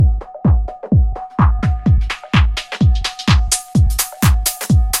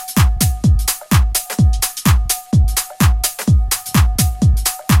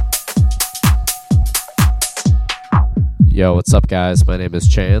Yo, what's up, guys? My name is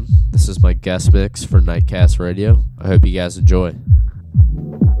Chan. This is my guest mix for Nightcast Radio. I hope you guys enjoy.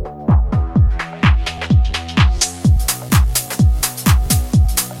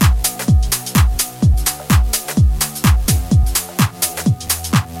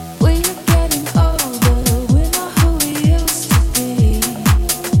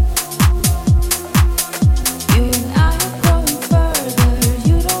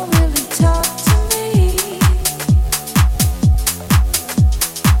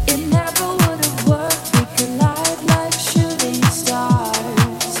 Never would have worked, we collide like shooting stars.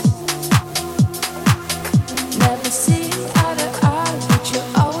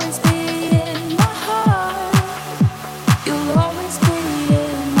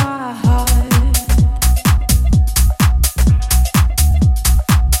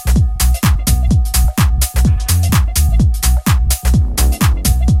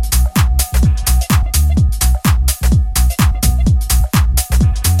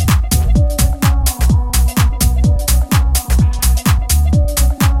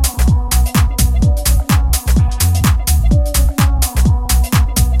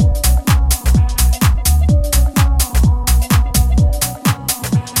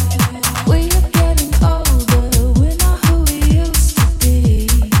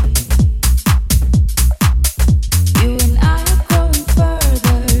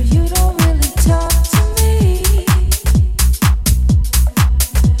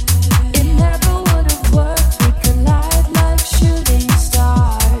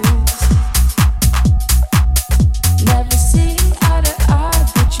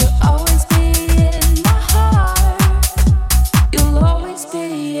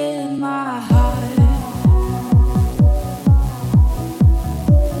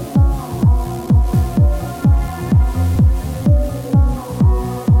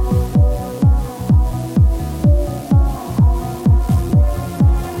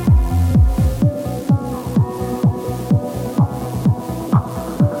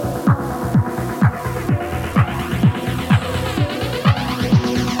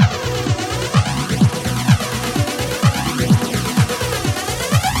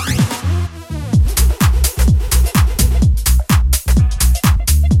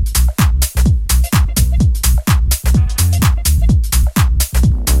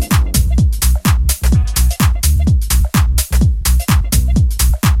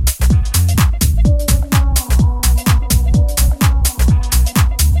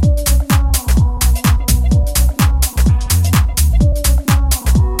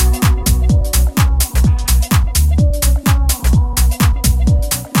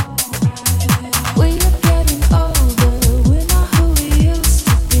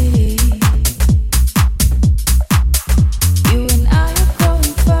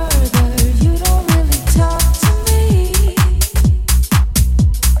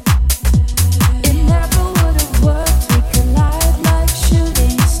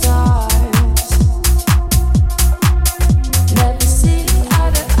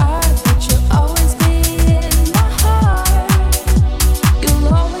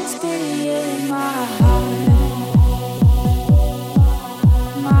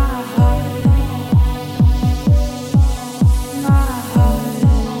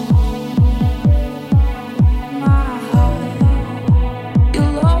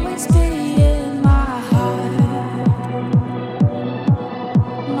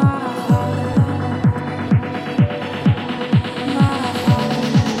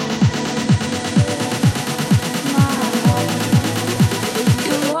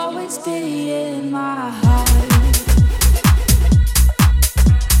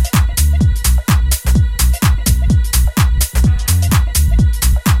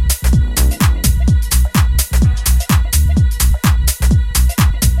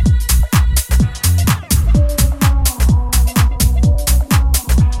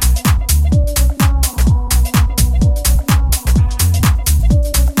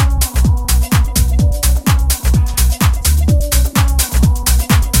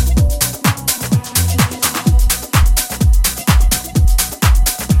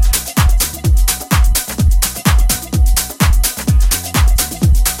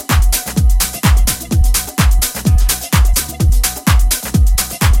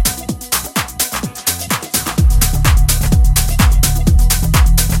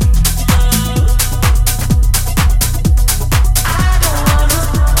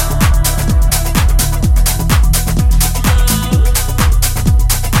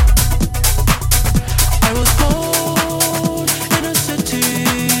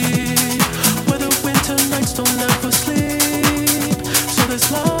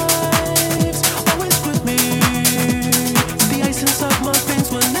 my veins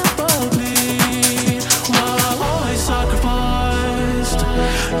will never bleed. Wow, I sacrificed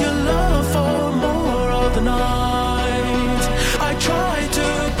your love for more of the night. I tried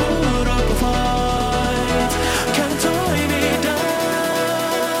to put up a fight, can't tie me down.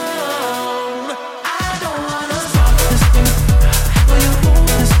 I don't wanna stop this thing. Will you move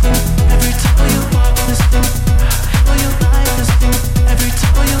this thing? Every time you walk this thing. Will you like this thing? Every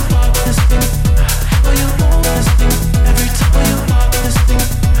time you walk this thing. Will you move this thing? Every time you walk this thing.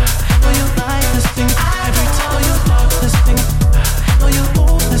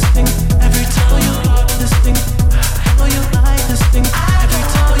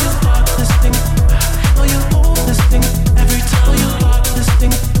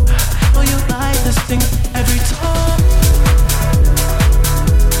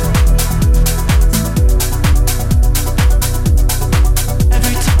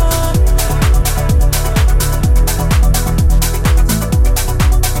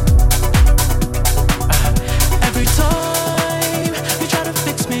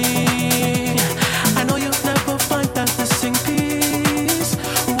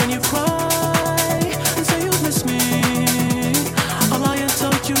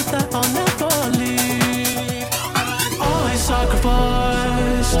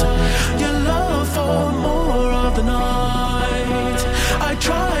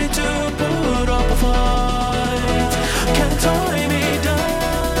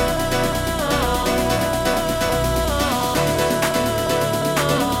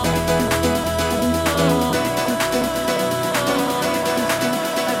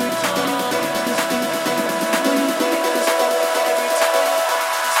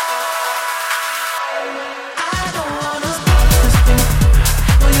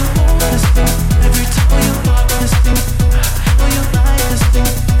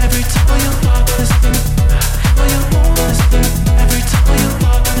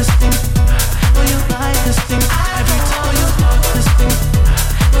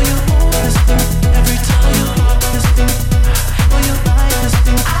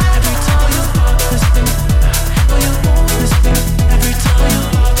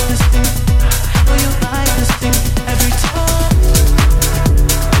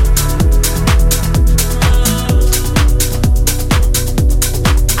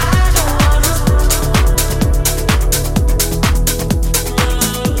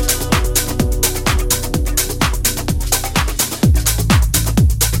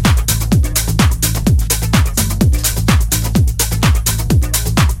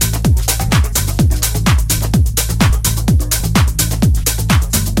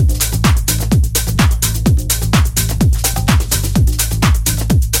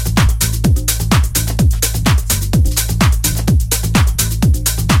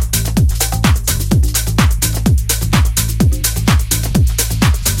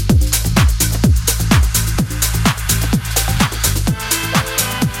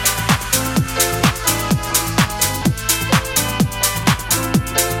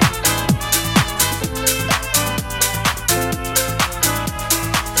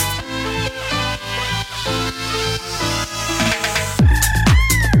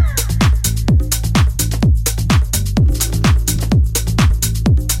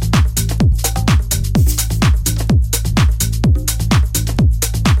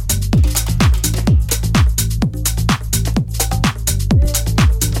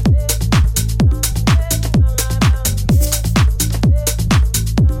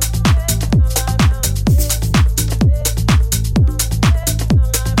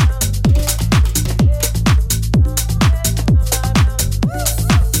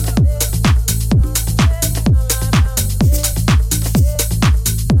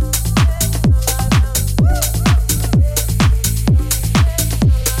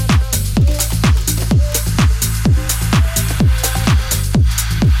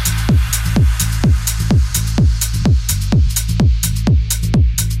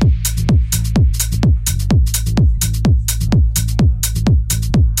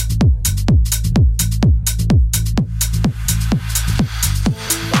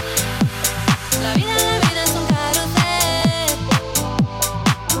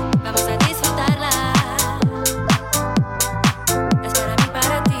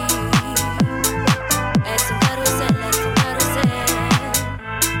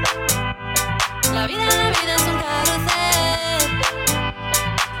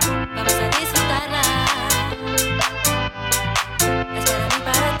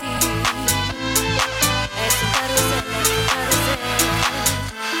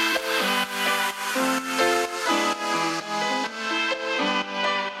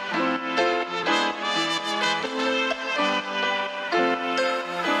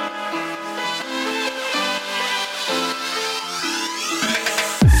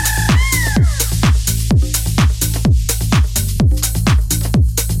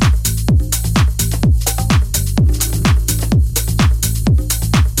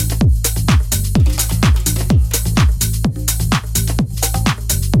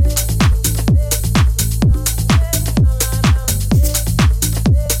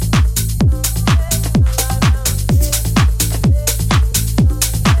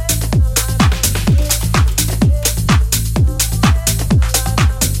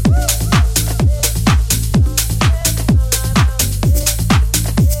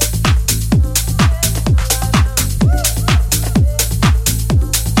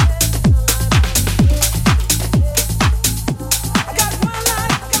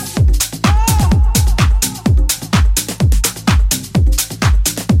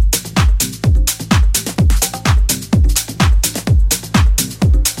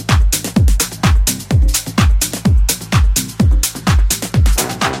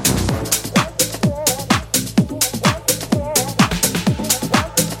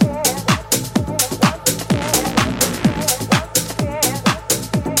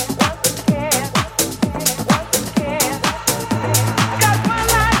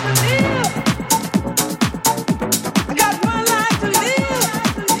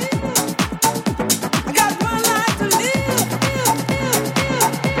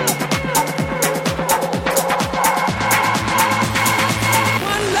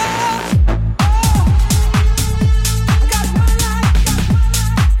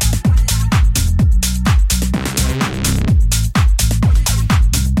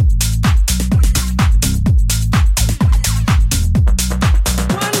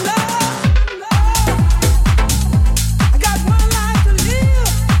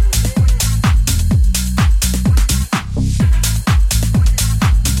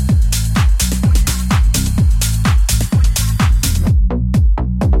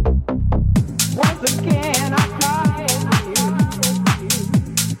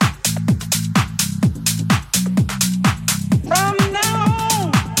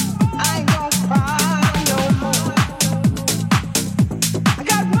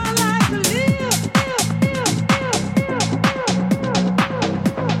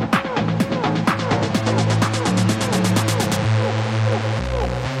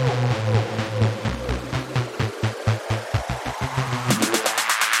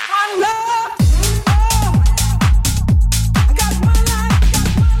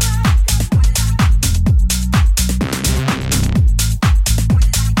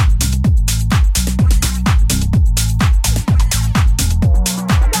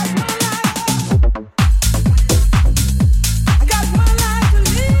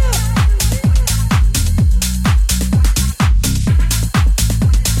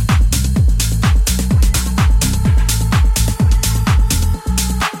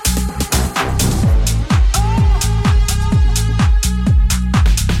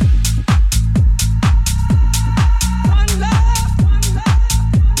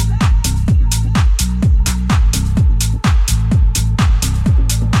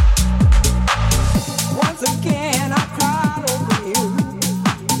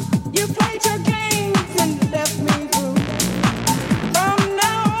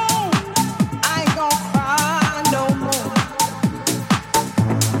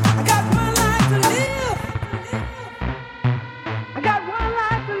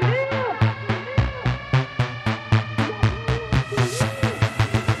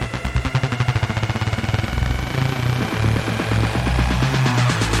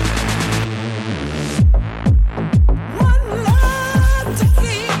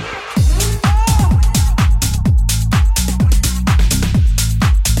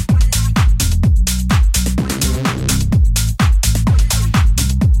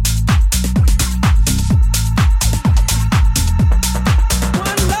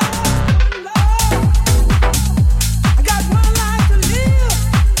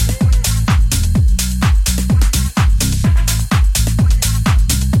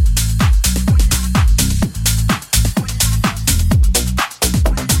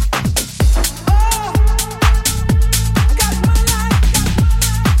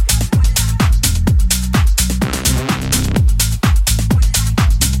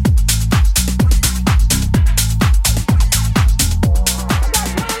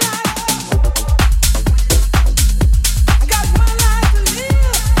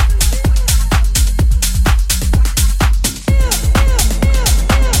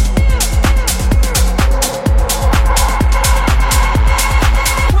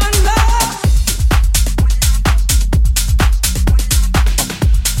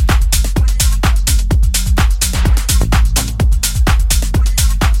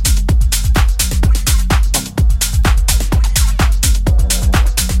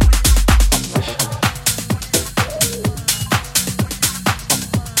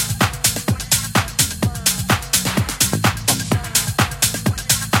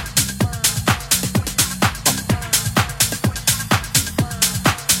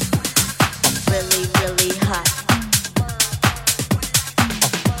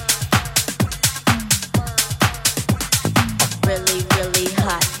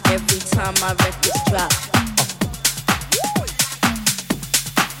 my records drop.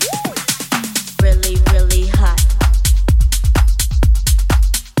 Really, really hot.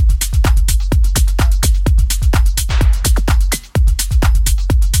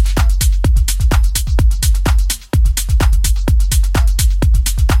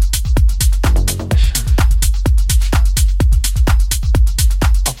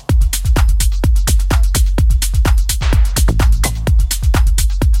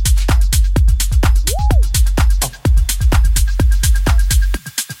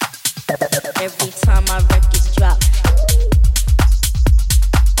 Every time my records drop.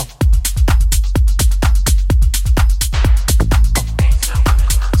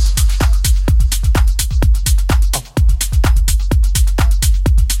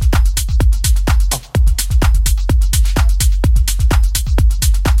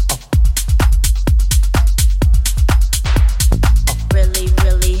 Really,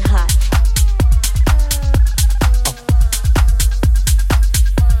 really hot.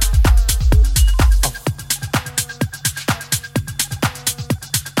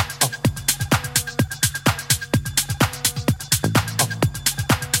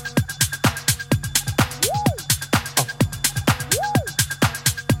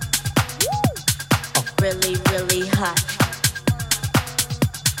 Really, really hot.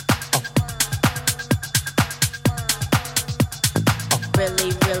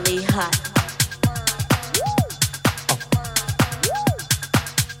 Really, really hot.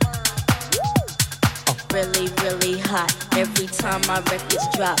 Really, really hot. Every time my records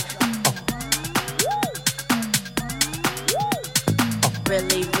drop.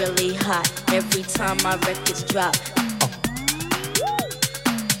 Really, really hot. Every time my records drop.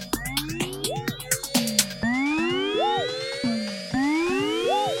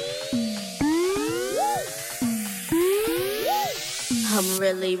 I'm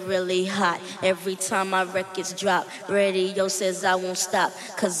really, really hot. Every time my records drop. Radio says I won't stop,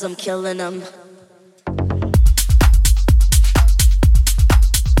 'cause I'm killing them.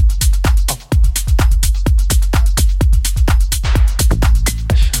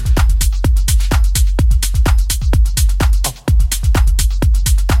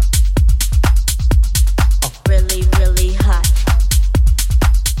 Really, really hot.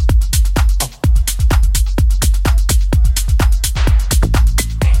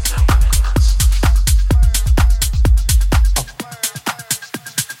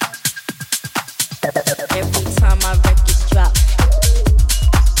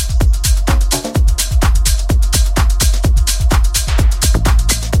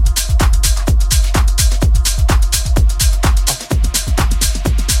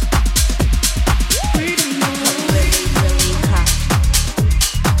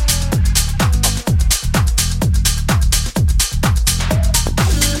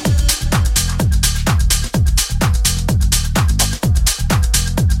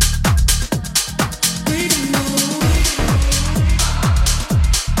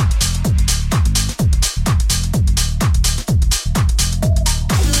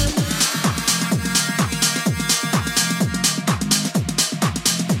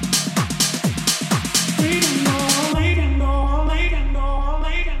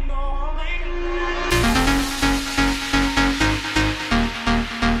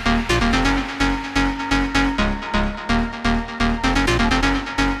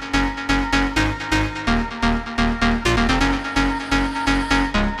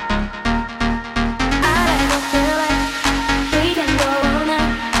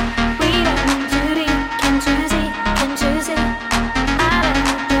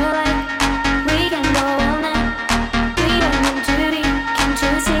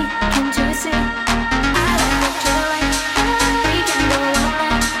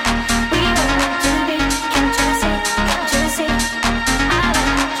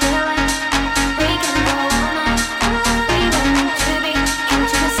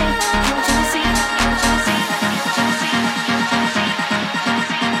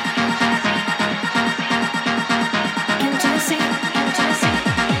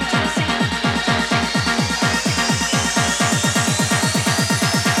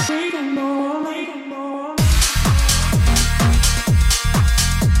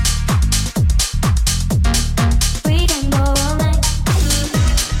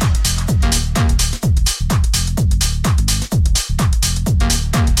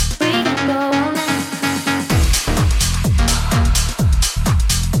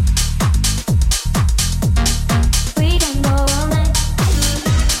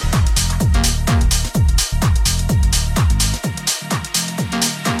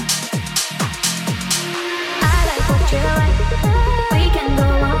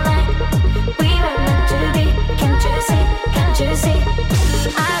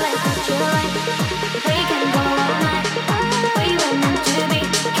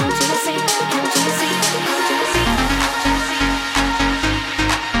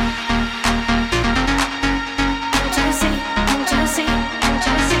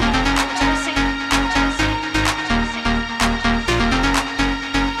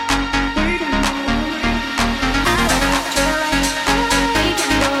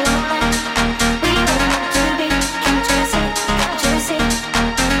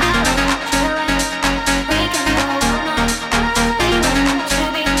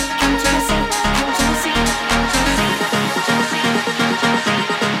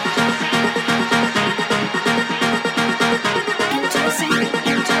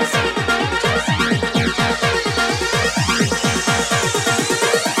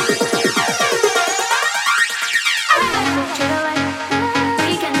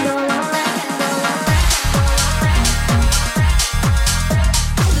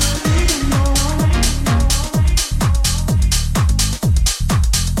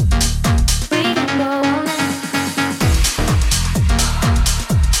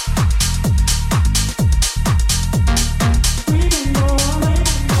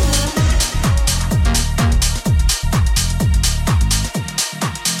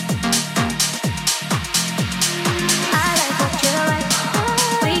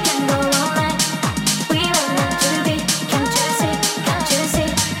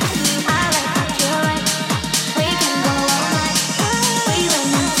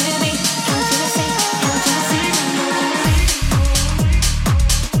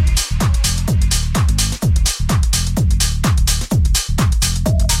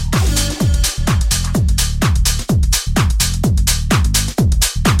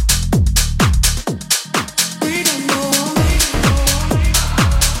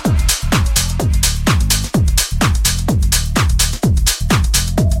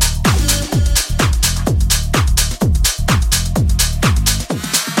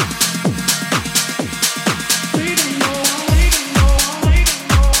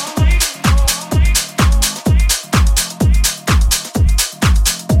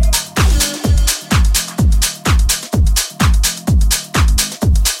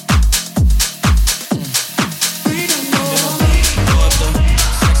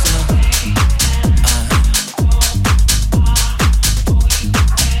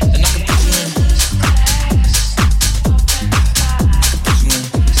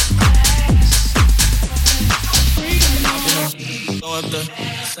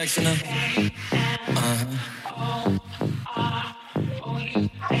 sex in her.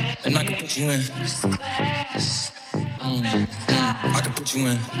 And I can put you in. I can put you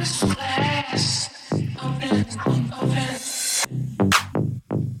in.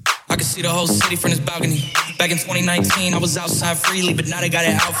 I can see the whole city from this balcony. Back in 2019, I was outside freely, but now they got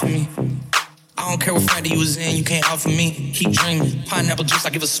it out for me. I don't care what Friday you was in, you can't out for me. Keep dreaming. Pineapple juice,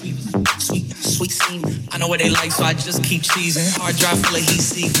 I give a sweet semen. I know what they like, so I just keep cheesing. Hard drive full of heat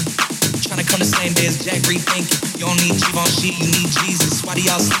seeking. Tryna come the same day as Jack rethinking. You don't need Givenchy, you need Jesus. Why do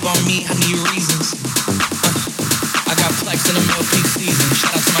y'all sleep on me? I need reasons. I got Plex in the mail peak season.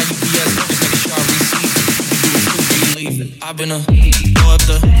 Shout out to my UPS workers, making sure I receive it. You do it quick, you leave it. I've been blow up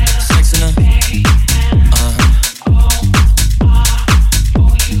the sex in the.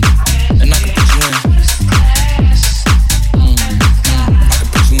 And I can put you in. I can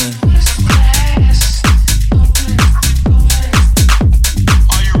put you in.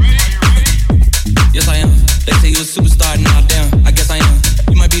 Are you ready? Yes, I am. They say you a superstar, now damn. I guess I am.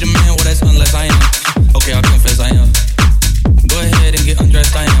 You might be the man, well that's unless I am. Okay, I'll confess I am. Go ahead and get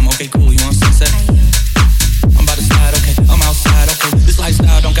undressed, I am. Okay, cool, you want sunset? I'm about to slide, okay, I'm outside, okay. This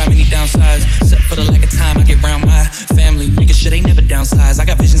lifestyle don't got many downsides. Except for the lack of time I get around my family. Nigga shit ain't never downsize. I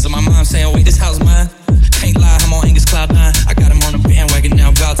got visions of my mom saying, wait, this house mine. Can't lie, I'm on Angus Cloud 9. I got him on the bandwagon now,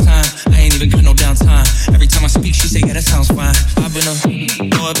 about time. I ain't even got no downtime. Every time I speak, she say, yeah, that sounds fine. I've been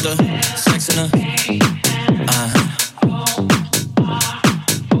blow up the sex in her.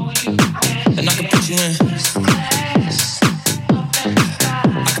 And I can put you in.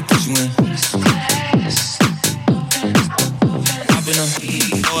 I can put you in. I've been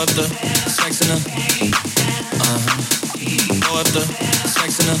blow up the sex in her. Blow up the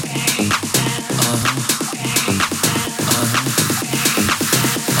sex in her.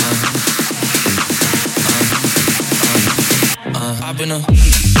 I've been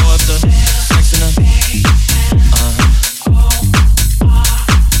blow up the sex in her.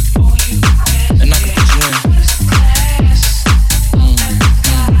 And I can put you in. I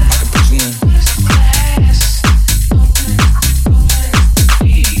can put you in.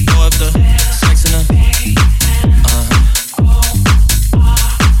 Blow up the sex in her.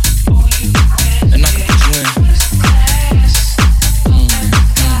 And I can put you in. I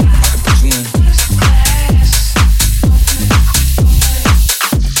can put you in.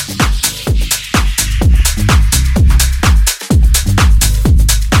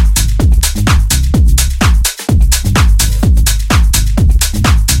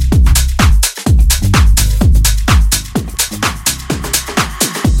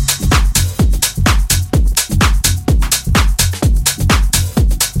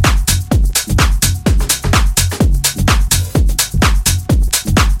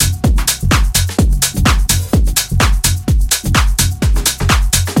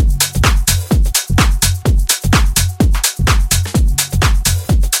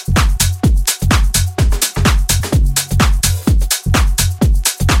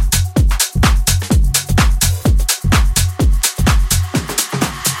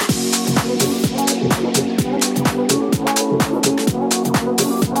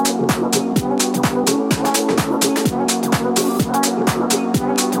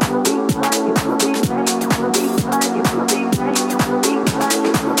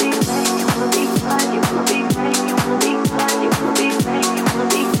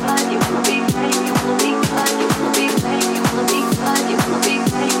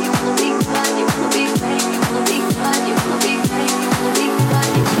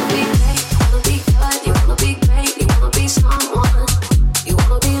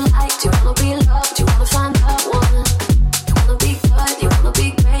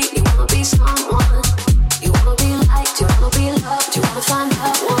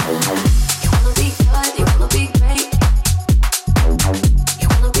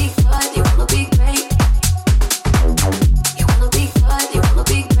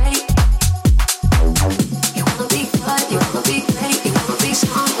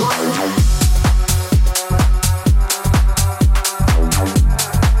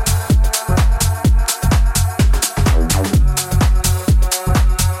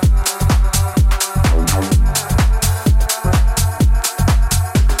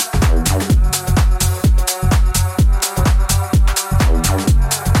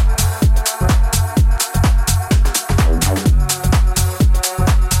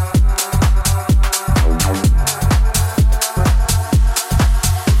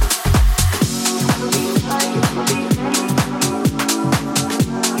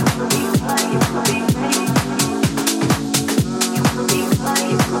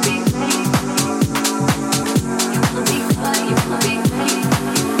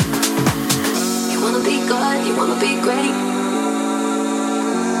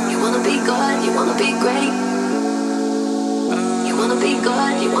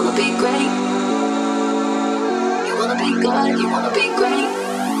 wanna be great. You wanna be good, you wanna be great.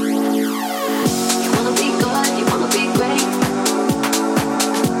 You wanna be good, you wanna be great.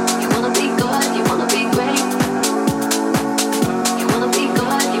 You wanna be good, you wanna be great. You wanna be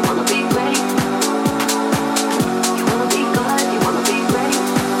good, you wanna be great. You wanna be good, you wanna be great.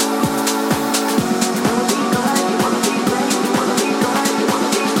 You wanna be good, you wanna be great. You wanna be good, you wanna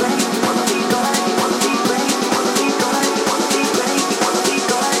be great. You wanna be good, you wanna be great. You wanna be good, you wanna be great. You wanna be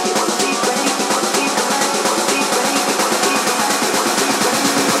good, you wanna be great. You wanna be good, you wanna be great. You wanna be good,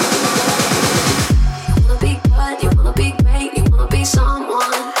 you wanna be great. You wanna be good, you wanna be great. You wanna be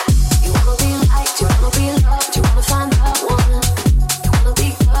someone. You wanna be liked, you wanna be loved. You wanna find that one. You wanna be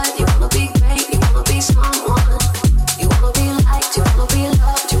good, you wanna be great. You wanna be someone. You wanna be liked, you wanna be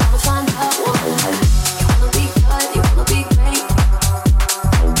loved. You wanna find that one. You wanna be good, you wanna be great.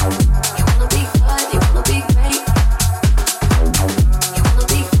 You wanna be good, you wanna be great. You wanna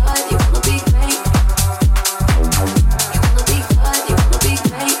be good, you wanna be great. You wanna be good, you wanna be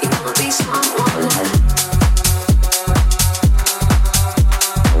great. You wanna be someone.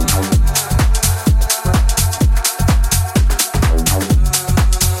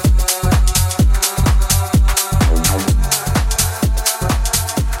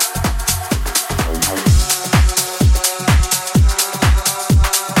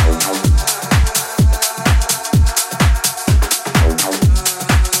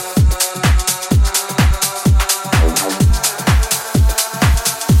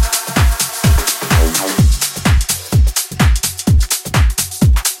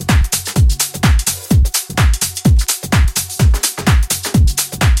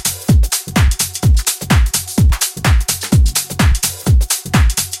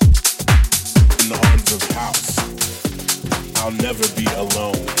 In the arms of house, I'll never be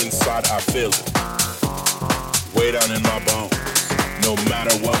alone. Inside I feel it, way down in my bones. No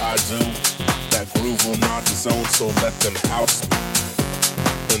matter what I do, that groove will not disown. So let them house me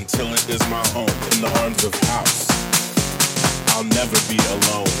until it is my home. In the arms of house, I'll never be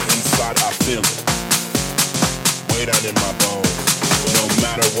alone. Inside I feel it, way down in my bones. No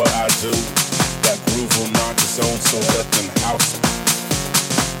matter what I do, that groove will not disown. So let them house me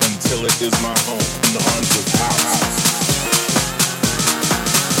until it is my home. In the arms of house.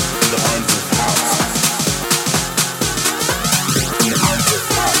 In the arms of house. In the arms of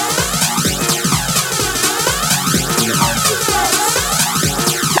house. In the arms of house.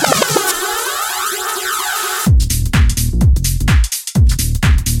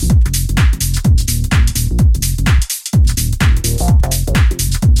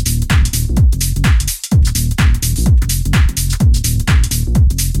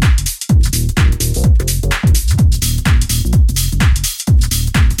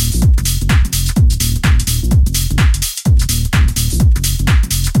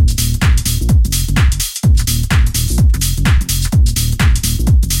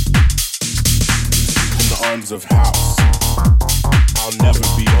 Of house, I'll never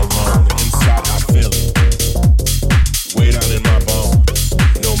be alone. Inside I feel it, way down in my bones.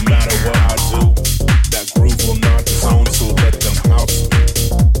 No matter what I do, that groove will not disown. So let them house me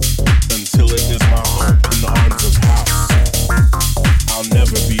until it is my home. In the arms of house, I'll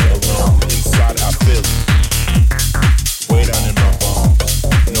never be alone. Inside I feel it, way down in my bones.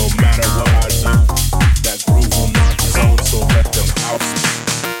 No matter what I do, that groove will not disown. So let them house me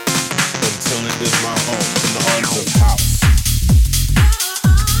until it is my home. In the arms of house.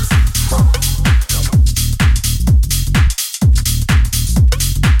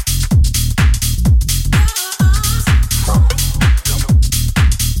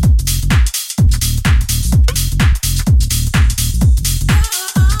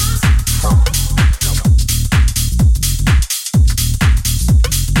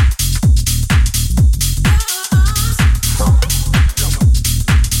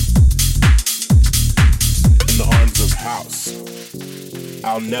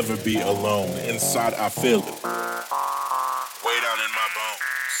 I'll never be alone. Inside I feel it, way down in my bones.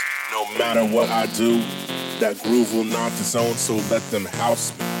 No matter what I do, that groove will not disown. So let them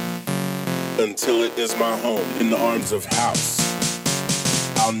house me until it is my home. In the arms of house,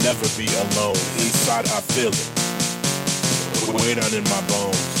 I'll never be alone. Inside I feel it, way down in my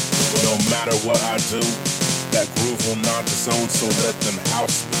bones. No matter what I do, that groove will not disown. So let them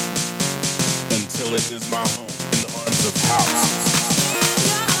house me until it is my home. In the arms of house.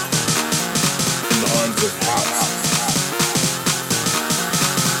 In the arms of house.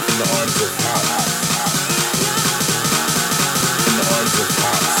 In the arms of house. In the arms of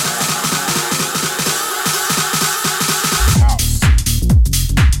house. House.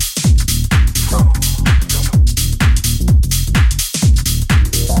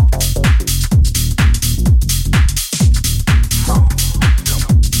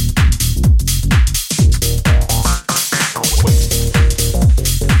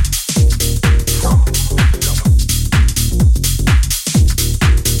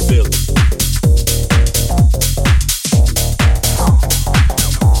 feel it.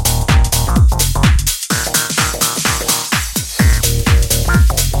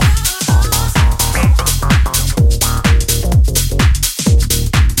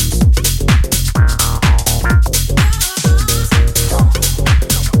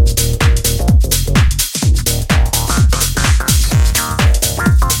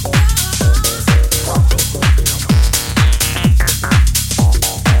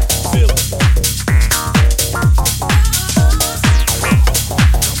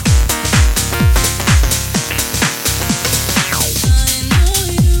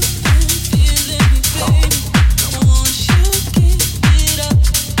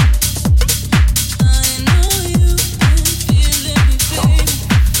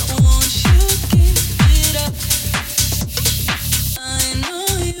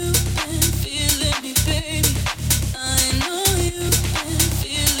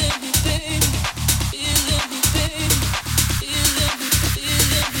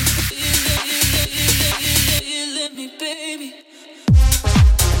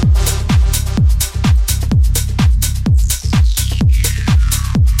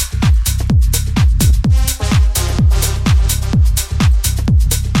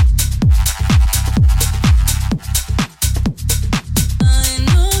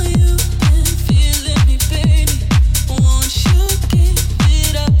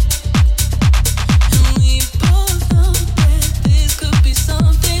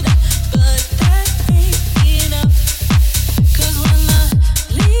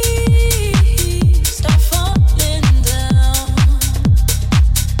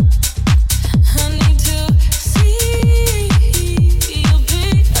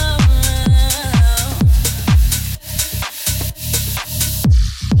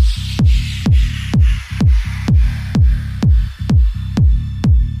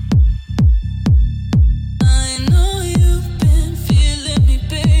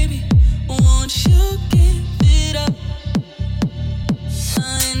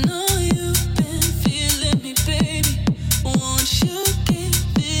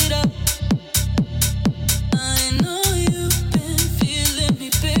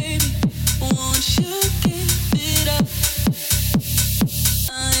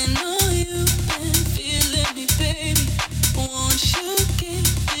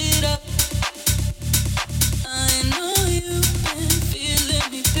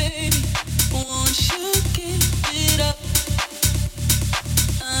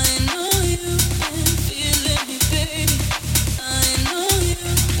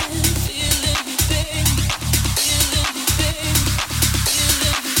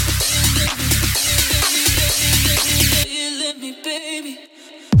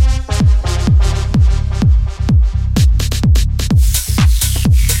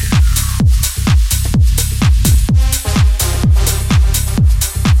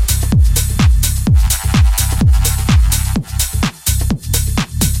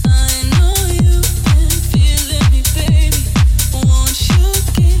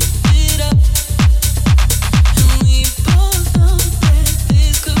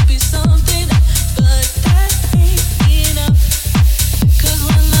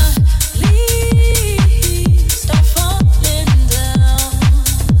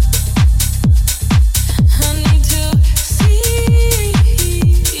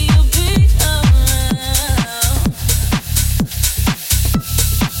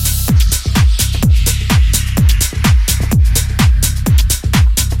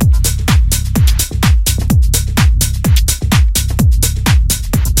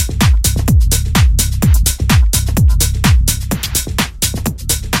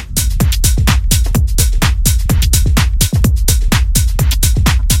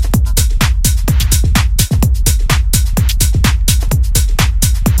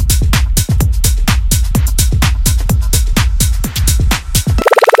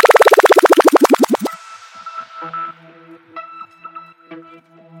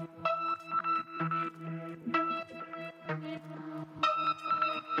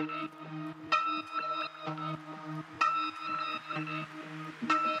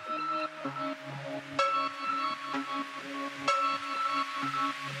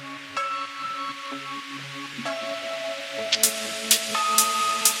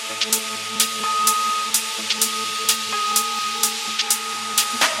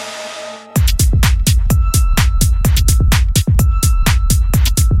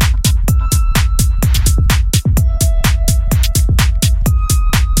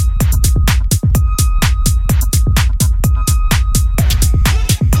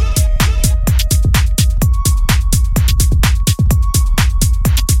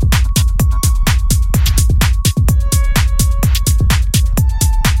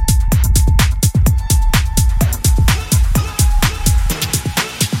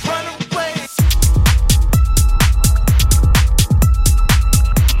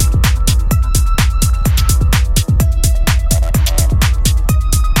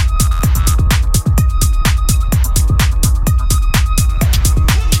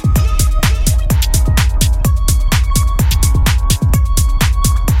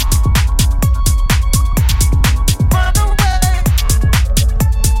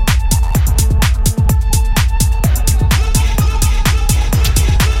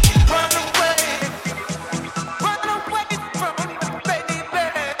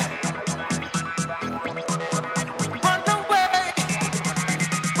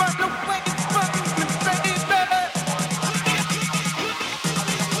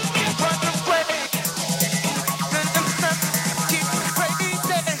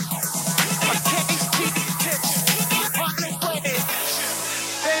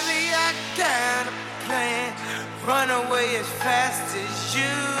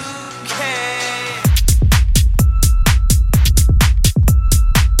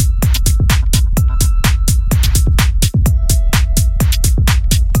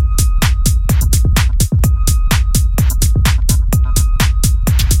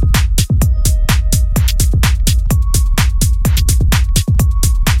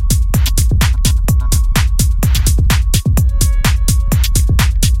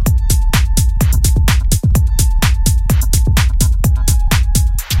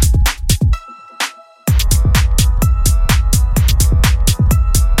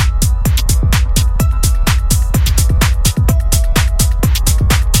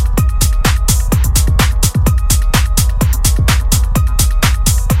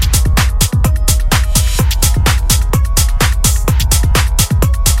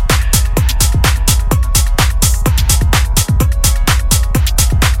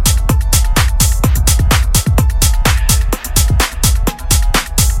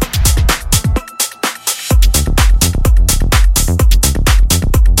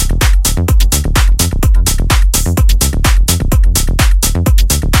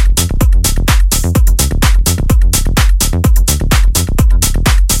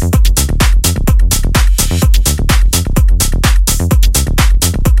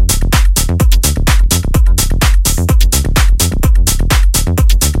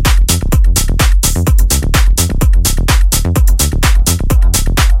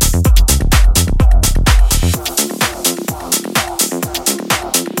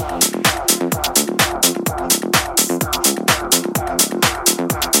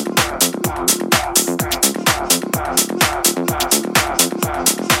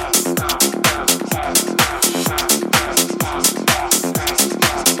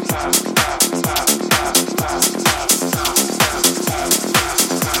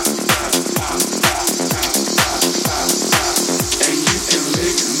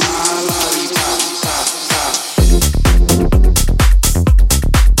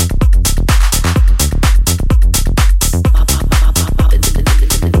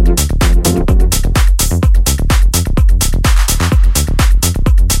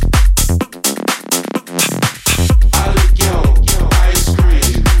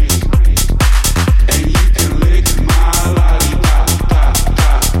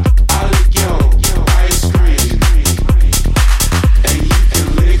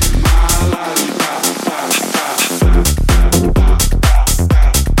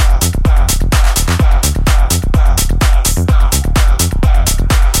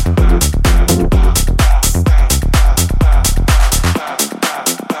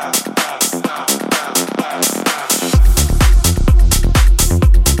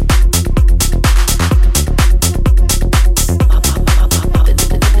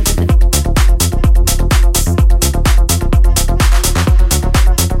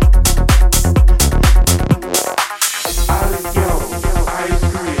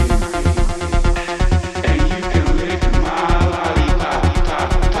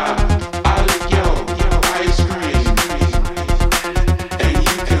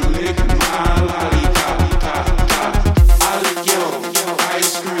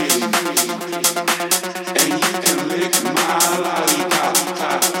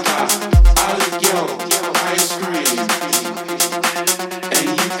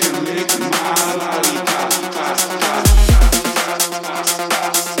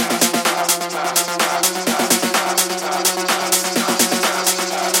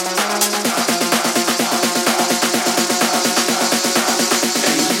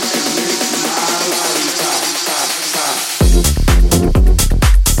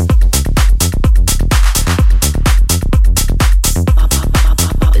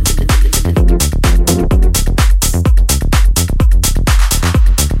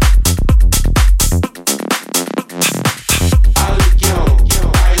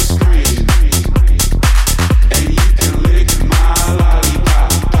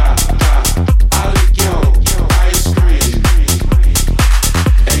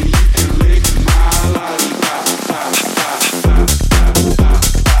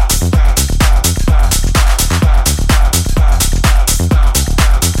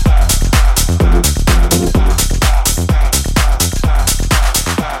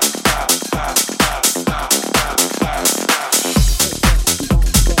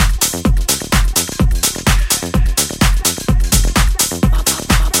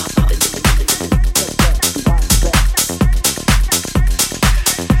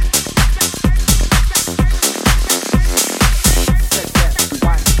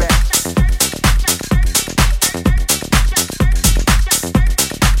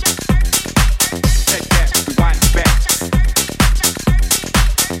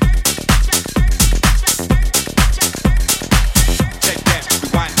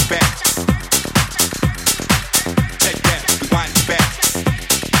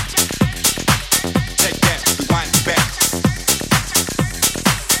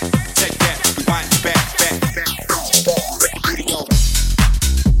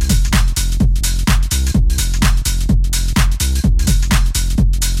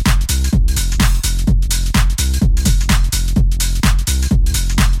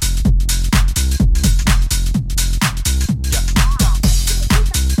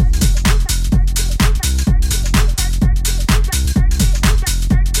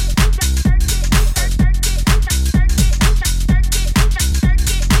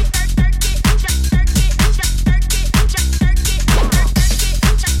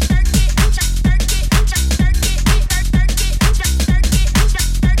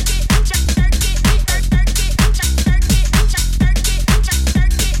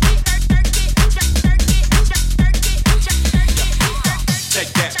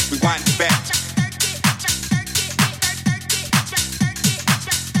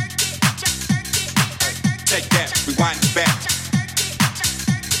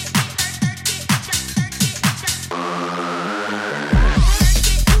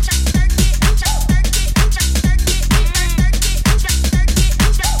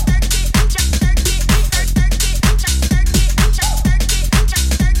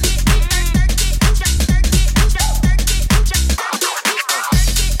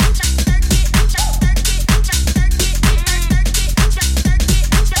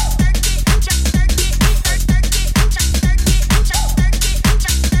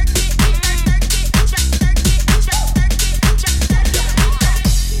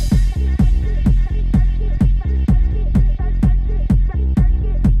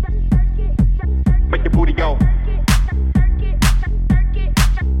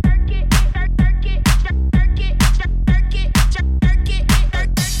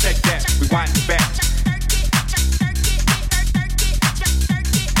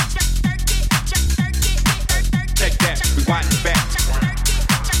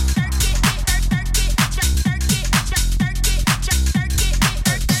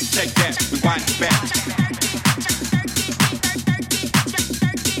 Take that, rewind it back.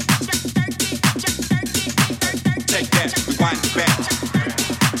 Take that, rewind it back.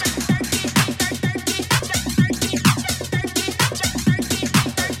 Take that, rewind it back.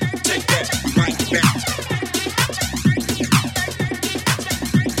 Take that, rewind it back.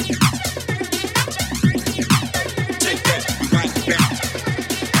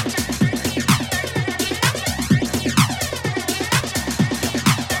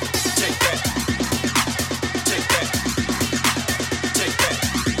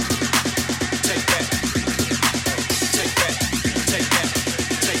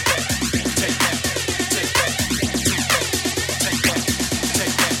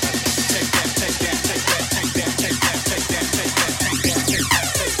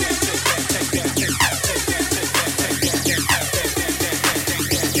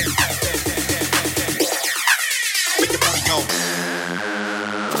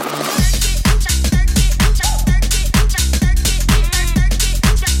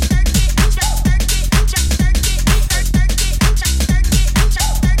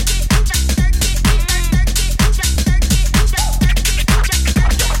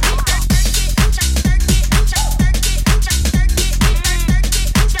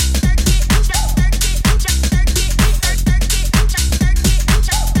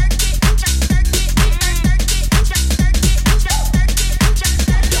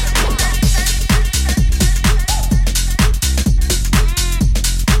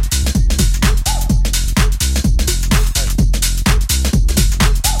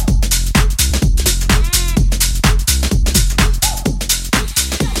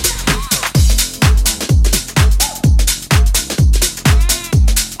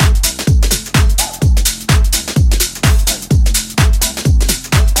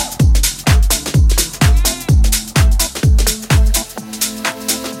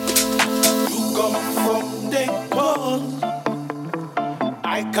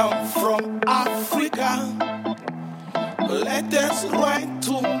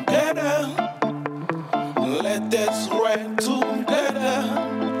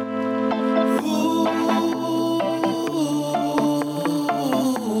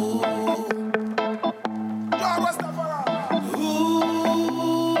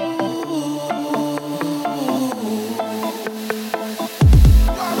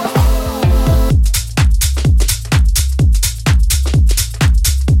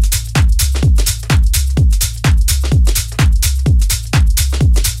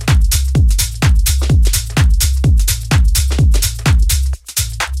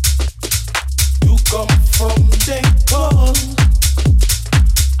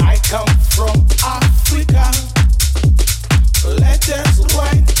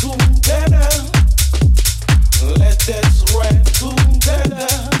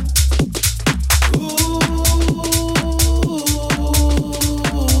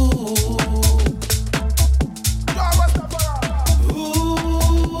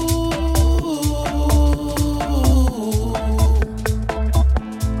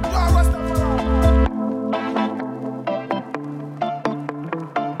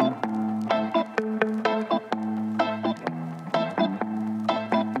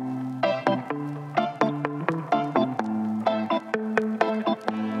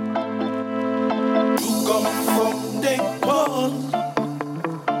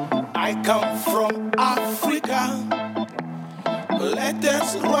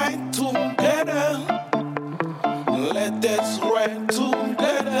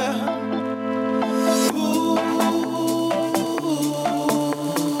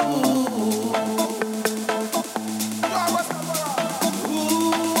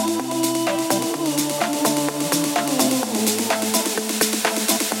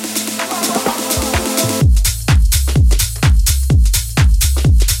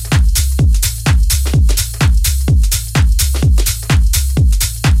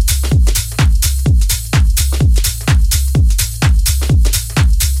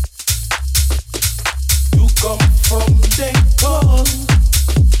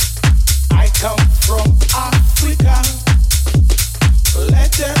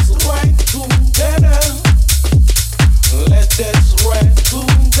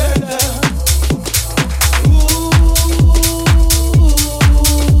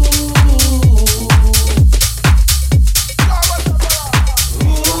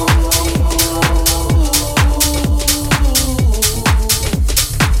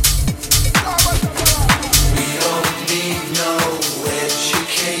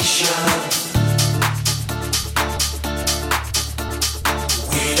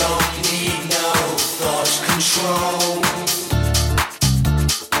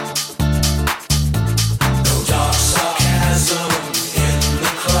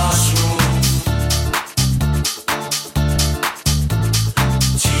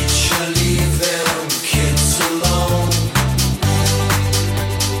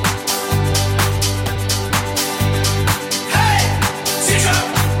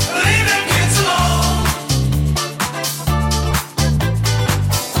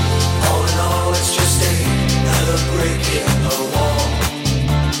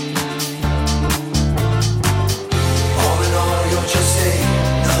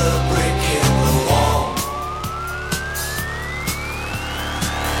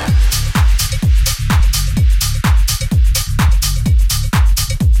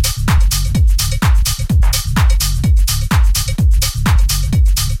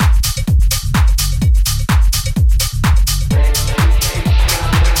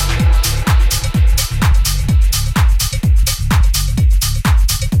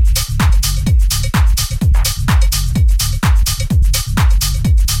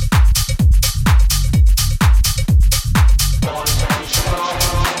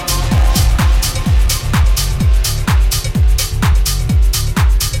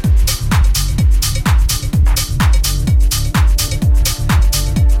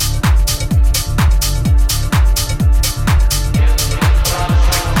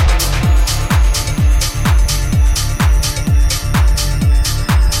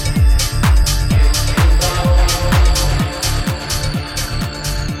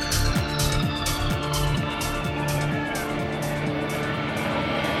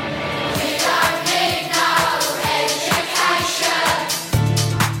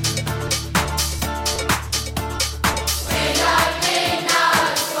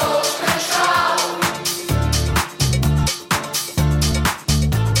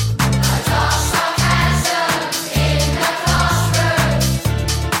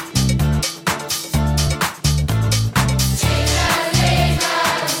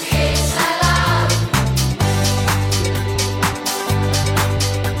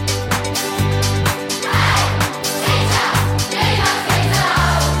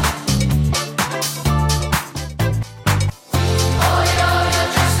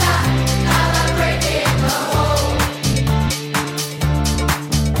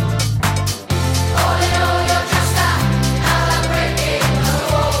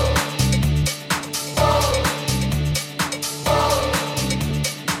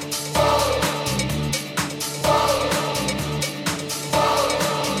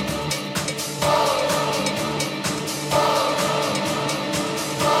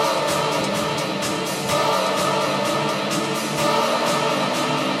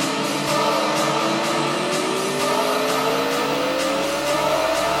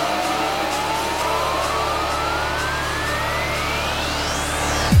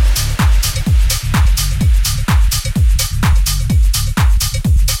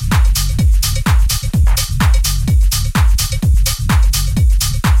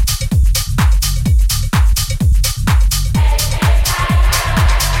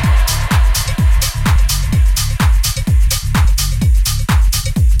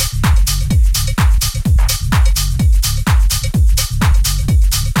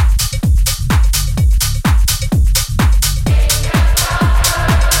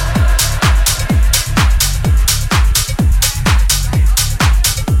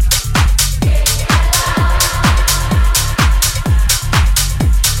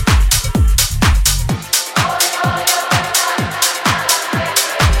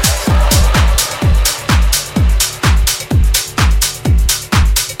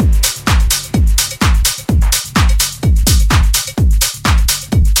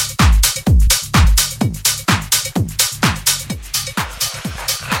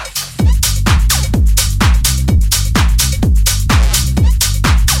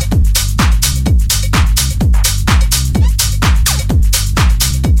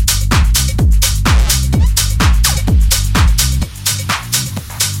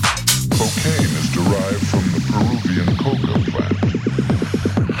 Cocaine is derived from the Peruvian coca plant.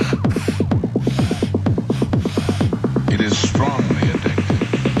 It is strongly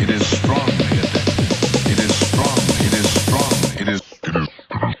addictive. It is strongly addictive. It is strong. It is strong. It is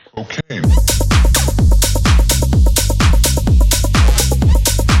cocaine.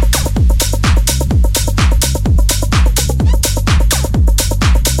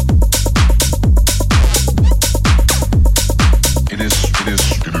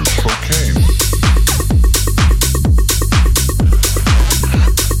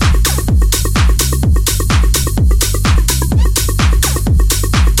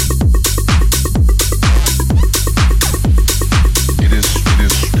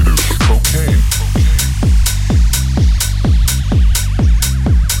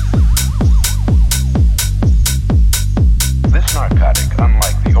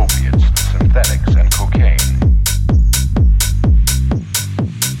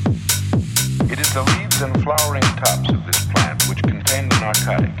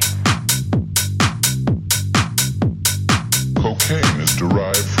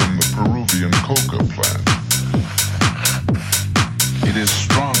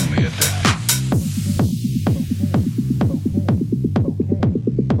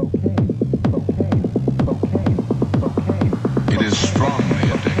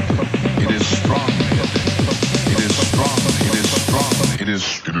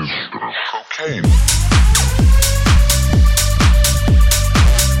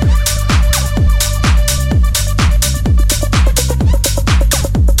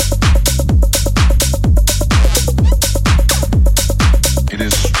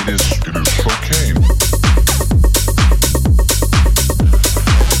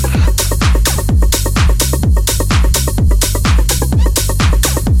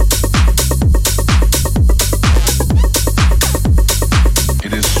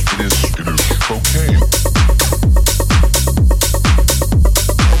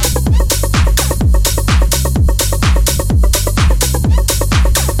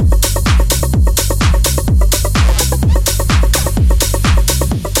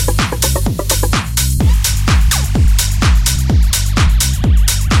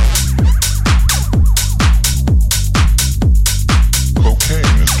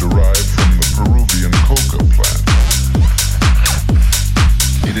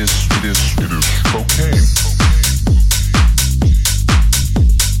 It is cocaine.